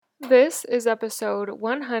This is episode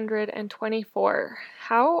 124.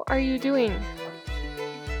 How are you doing?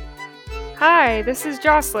 Hi, this is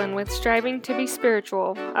Jocelyn with Striving to be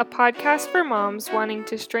Spiritual, a podcast for moms wanting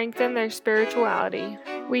to strengthen their spirituality.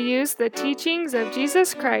 We use the teachings of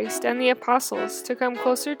Jesus Christ and the apostles to come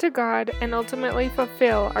closer to God and ultimately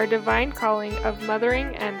fulfill our divine calling of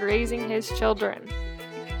mothering and raising His children.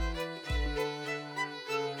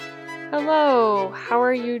 Hello, how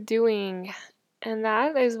are you doing? And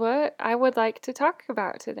that is what I would like to talk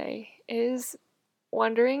about today, is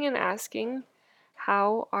wondering and asking,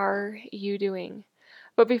 how are you doing?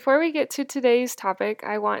 But before we get to today's topic,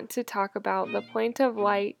 I want to talk about the point of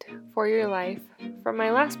light for your life from my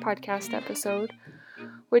last podcast episode,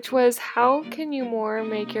 which was how can you more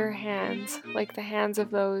make your hands like the hands of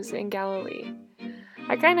those in Galilee?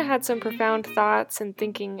 I kind of had some profound thoughts and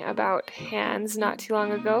thinking about hands not too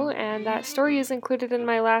long ago, and that story is included in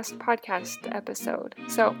my last podcast episode.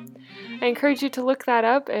 So I encourage you to look that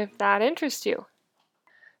up if that interests you.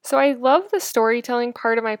 So I love the storytelling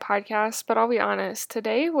part of my podcast, but I'll be honest,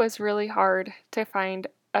 today was really hard to find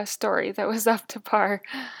a story that was up to par.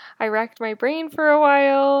 I racked my brain for a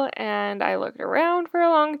while, and I looked around for a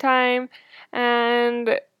long time,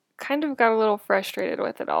 and kind of got a little frustrated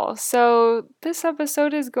with it all. So this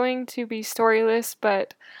episode is going to be storyless,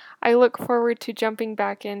 but I look forward to jumping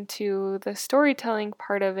back into the storytelling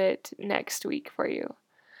part of it next week for you.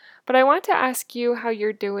 But I want to ask you how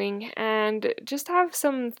you're doing and just have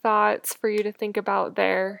some thoughts for you to think about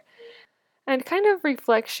there and kind of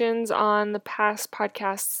reflections on the past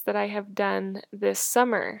podcasts that I have done this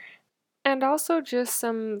summer. And also just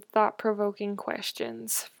some thought-provoking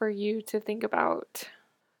questions for you to think about.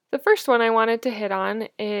 The first one I wanted to hit on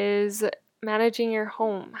is managing your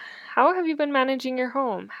home. How have you been managing your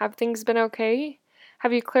home? Have things been okay?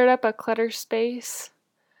 Have you cleared up a clutter space?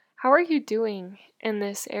 How are you doing in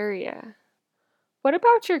this area? What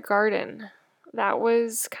about your garden? That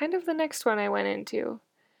was kind of the next one I went into.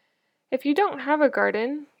 If you don't have a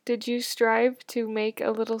garden, did you strive to make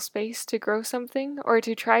a little space to grow something or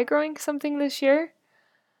to try growing something this year?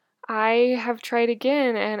 I have tried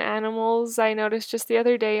again, and animals I noticed just the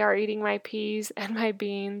other day are eating my peas and my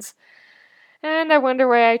beans. And I wonder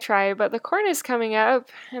why I try, but the corn is coming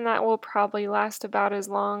up, and that will probably last about as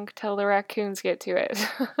long till the raccoons get to it.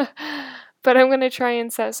 But I'm going to try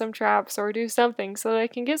and set some traps or do something so that I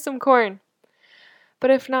can get some corn.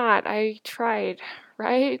 But if not, I tried,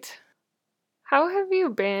 right? How have you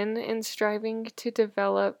been in striving to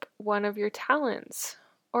develop one of your talents,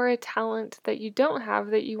 or a talent that you don't have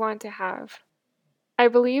that you want to have? I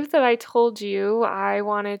believe that I told you I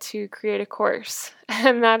wanted to create a course,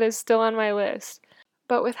 and that is still on my list.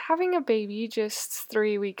 But with having a baby just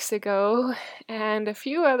 3 weeks ago, and a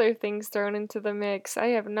few other things thrown into the mix, I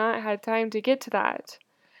have not had time to get to that.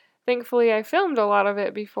 Thankfully, I filmed a lot of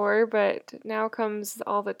it before, but now comes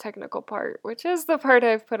all the technical part, which is the part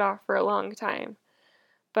I've put off for a long time.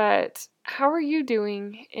 But how are you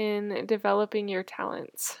doing in developing your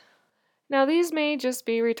talents? Now, these may just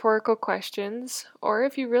be rhetorical questions, or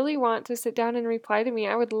if you really want to sit down and reply to me,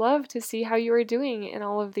 I would love to see how you are doing in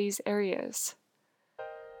all of these areas.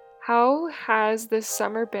 How has this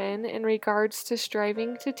summer been in regards to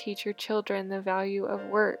striving to teach your children the value of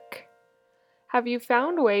work? Have you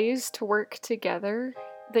found ways to work together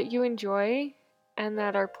that you enjoy and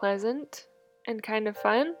that are pleasant and kind of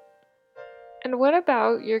fun? And what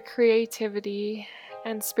about your creativity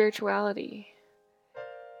and spirituality?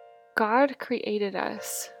 God created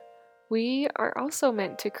us. We are also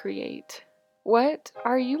meant to create. What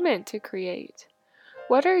are you meant to create?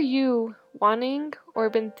 What are you wanting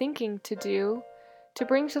or been thinking to do to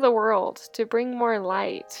bring to the world, to bring more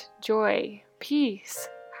light, joy, peace,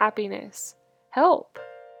 happiness, help?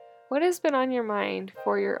 What has been on your mind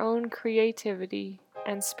for your own creativity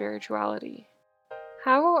and spirituality?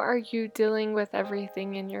 How are you dealing with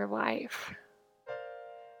everything in your life?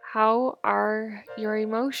 How are your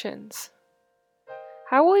emotions?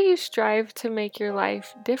 How will you strive to make your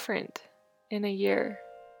life different in a year?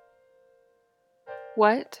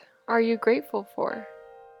 What are you grateful for?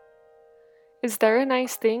 Is there a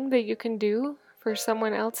nice thing that you can do for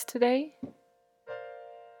someone else today?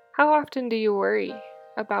 How often do you worry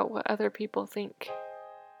about what other people think?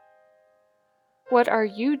 What are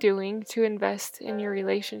you doing to invest in your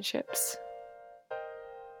relationships?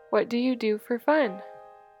 What do you do for fun?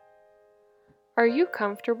 Are you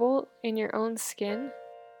comfortable in your own skin?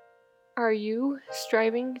 Are you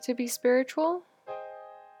striving to be spiritual?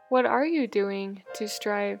 What are you doing to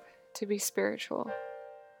strive to be spiritual?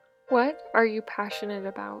 What are you passionate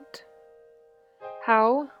about?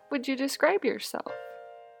 How would you describe yourself?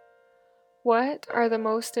 What are the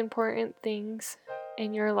most important things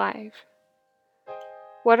in your life?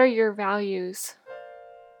 What are your values?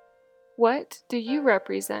 What do you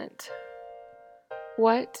represent?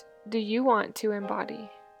 What do you want to embody?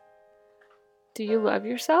 Do you love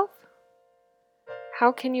yourself?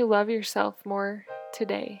 How can you love yourself more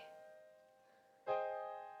today?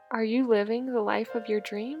 Are you living the life of your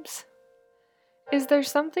dreams? Is there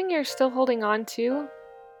something you're still holding on to?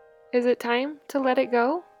 Is it time to let it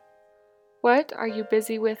go? What are you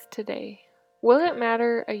busy with today? Will it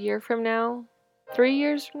matter a year from now? 3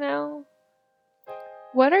 years from now?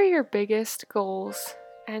 What are your biggest goals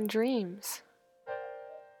and dreams?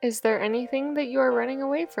 Is there anything that you are running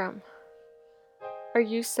away from? Are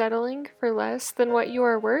you settling for less than what you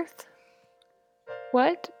are worth?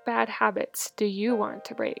 What bad habits do you want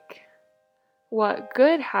to break? What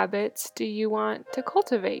good habits do you want to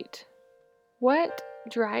cultivate? What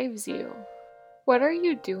drives you? What are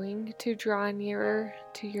you doing to draw nearer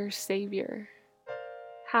to your Savior?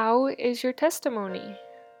 How is your testimony?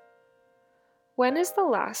 When is the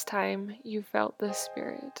last time you felt the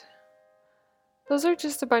Spirit? Those are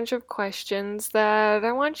just a bunch of questions that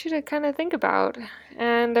I want you to kind of think about,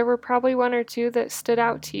 and there were probably one or two that stood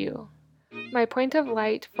out to you. My point of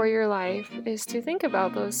light for your life is to think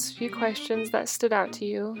about those few questions that stood out to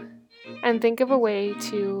you and think of a way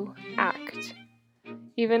to act,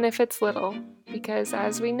 even if it's little, because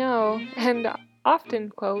as we know and often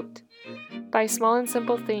quote, by small and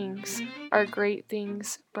simple things are great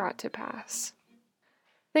things brought to pass.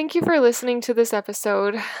 Thank you for listening to this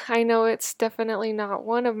episode. I know it's definitely not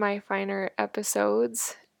one of my finer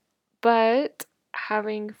episodes, but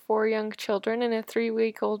having 4 young children and a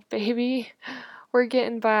 3-week-old baby, we're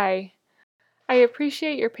getting by. I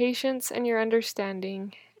appreciate your patience and your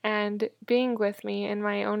understanding and being with me in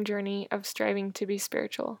my own journey of striving to be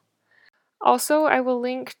spiritual. Also, I will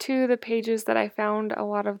link to the pages that I found a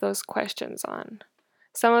lot of those questions on.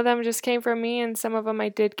 Some of them just came from me, and some of them I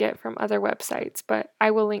did get from other websites, but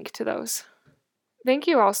I will link to those. Thank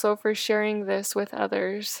you also for sharing this with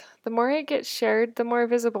others. The more it gets shared, the more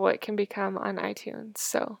visible it can become on iTunes.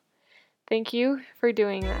 So, thank you for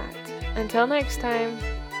doing that. Until next time.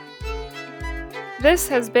 This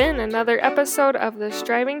has been another episode of the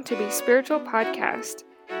Striving to Be Spiritual podcast.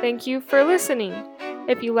 Thank you for listening.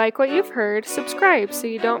 If you like what you've heard, subscribe so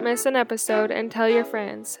you don't miss an episode and tell your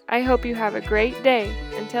friends. I hope you have a great day.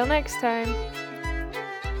 Until next time.